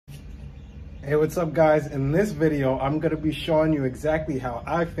Hey, what's up guys? In this video, I'm gonna be showing you exactly how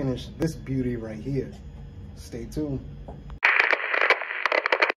I finished this beauty right here. Stay tuned.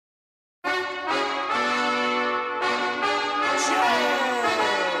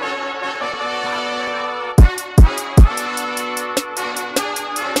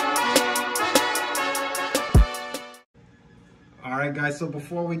 Alright guys, so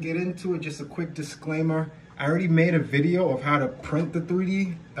before we get into it, just a quick disclaimer. I already made a video of how to print the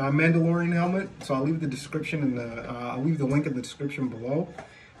 3D Mandolorian helmet, so I'll leave the description in the I'll leave the link in the description below.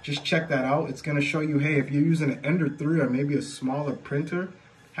 Just check that out. It's going to show you, hey, if you're using an Ender 3 or maybe a smaller printer,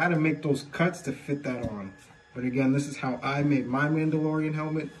 how to make those cuts to fit that on. But again, this is how I made my Mandalorian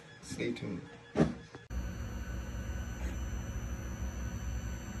helmet. Stay tuned.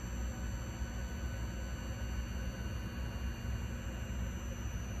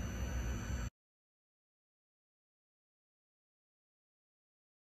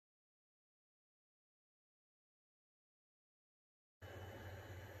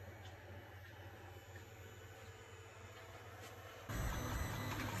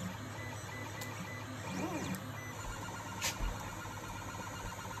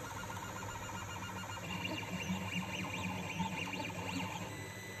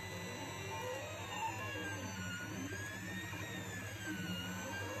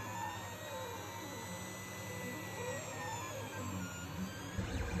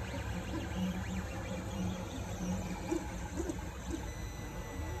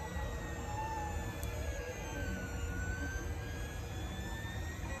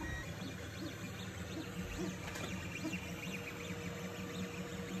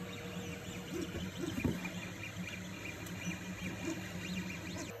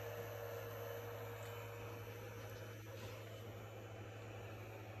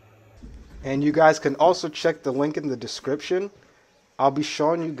 And you guys can also check the link in the description. I'll be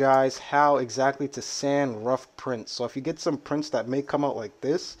showing you guys how exactly to sand rough prints. So if you get some prints that may come out like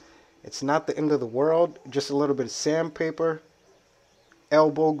this, it's not the end of the world. Just a little bit of sandpaper,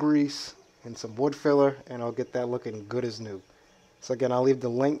 elbow grease, and some wood filler, and I'll get that looking good as new. So again, I'll leave the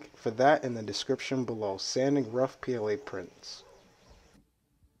link for that in the description below. Sanding rough PLA prints.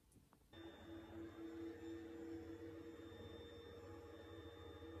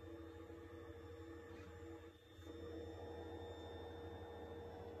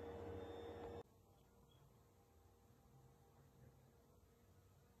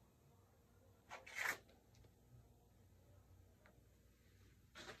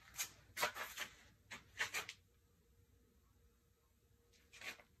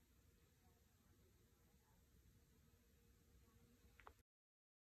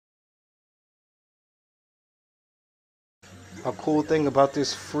 A cool thing about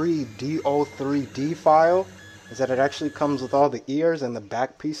this free DO3D file is that it actually comes with all the ears and the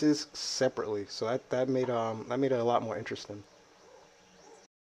back pieces separately. So that made it a lot more interesting.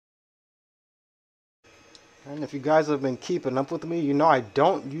 And if you guys have been keeping up with me, you know I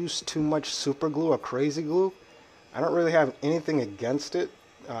don't use too much super glue or crazy glue. I don't really have anything against it.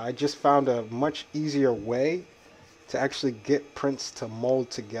 I just found a much easier way to actually get prints to mold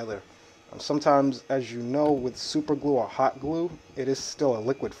together. Sometimes, as you know, with super glue or hot glue, it is still a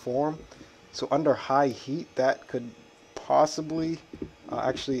liquid form. So under high heat, that could possibly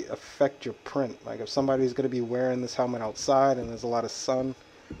actually affect your print. Like if somebody's going to be wearing this helmet outside and there's a lot of sun,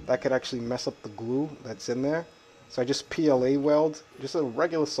 that could actually mess up the glue that's in there. So I just PLA weld, just a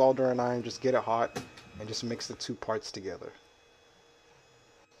regular soldering iron, just get it hot and just mix the two parts together.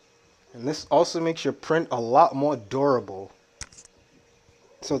 And this also makes your print a lot more durable.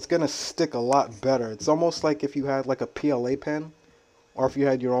 So it's going to stick a lot better. It's almost like if you had like a PLA pen or if you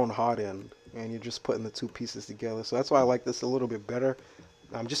had your own hot end and you're just putting the two pieces together. So that's why I like this a little bit better.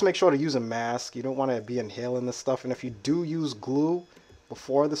 Just make sure to use a mask. You don't want to be inhaling this stuff. And if you do use glue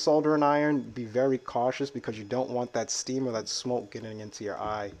before the soldering iron, be very cautious because you don't want that steam or that smoke getting into your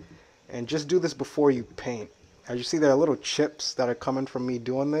eye. And just do this before you paint. As you see, there are little chips that are coming from me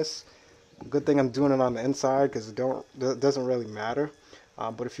doing this. Good thing I'm doing it on the inside because it doesn't really matter.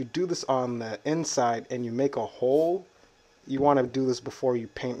 But if you do this on the inside and you make a hole, you want to do this before you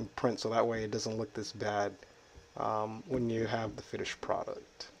paint and print so that way it doesn't look this bad when you have the finished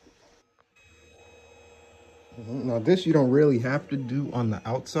product. Now this you don't really have to do on the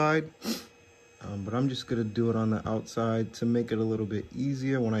outside, but I'm just going to do it on the outside to make it a little bit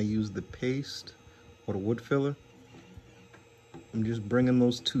easier when I use the paste or the wood filler. I'm just bringing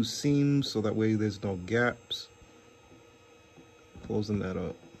those two seams so that way there's no gaps. Closing that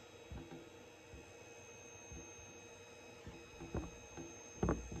up.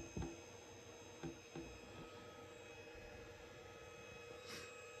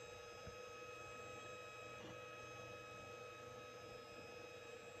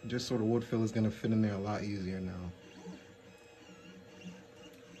 just so the wood fill is going to fit in there a lot easier now.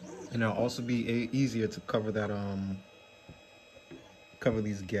 And it'll also be easier to cover that cover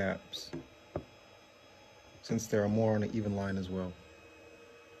these gaps, since there are more on an even line as well.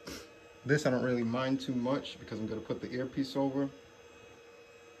 This I don't really mind too much because I'm going to put the earpiece over.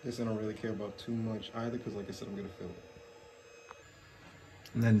 This I don't really care about too much either because, like I said, I'm going to fill it.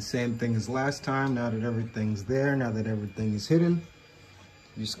 And then the same thing as last time. Now that everything's there, now that everything is hidden,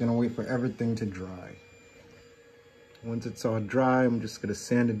 you're just going to wait for everything to dry. Once it's all dry, I'm just going to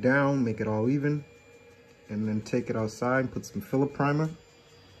sand it down, make it all even, and then take it outside and put some filler primer.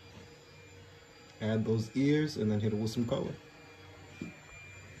 Add those ears and then hit it with some color.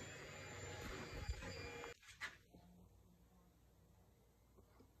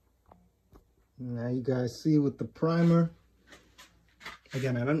 Now you guys see with the primer.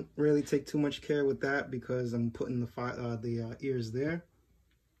 Again, I don't really take too much care with that because I'm putting the ears there.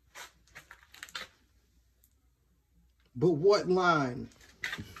 But what line?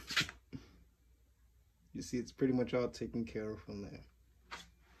 You see, it's pretty much all taken care of from there.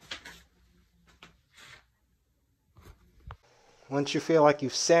 Once you feel like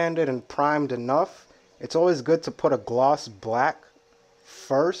you've sanded and primed enough, it's always good to put a gloss black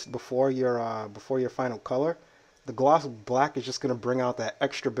first before your final color. The gloss black is just going to bring out that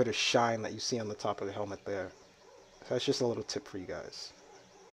extra bit of shine that you see on the top of the helmet there. So that's just a little tip for you guys.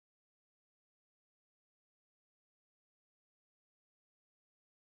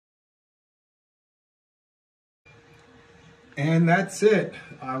 And that's it.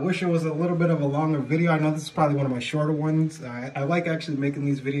 I wish it was a little bit of a longer video. I know this is probably one of my shorter ones. I like actually making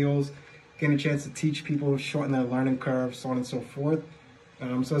these videos, getting a chance to teach people, shorten their learning curve, so on and so forth.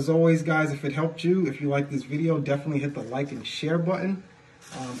 So as always, guys, if it helped you, if you like this video, definitely hit the like and share button.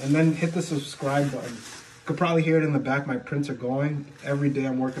 And then hit the subscribe button. You could probably hear it in the back, my prints are going. Every day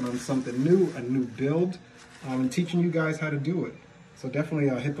I'm working on something new, a new build, and teaching you guys how to do it. So definitely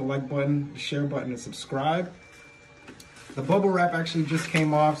hit the like button, the share button, and subscribe. The bubble wrap actually just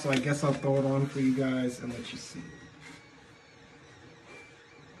came off, so I guess I'll throw it on for you guys and let you see.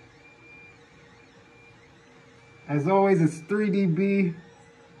 As always, it's 3DB.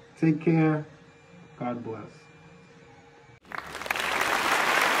 Take care. God bless.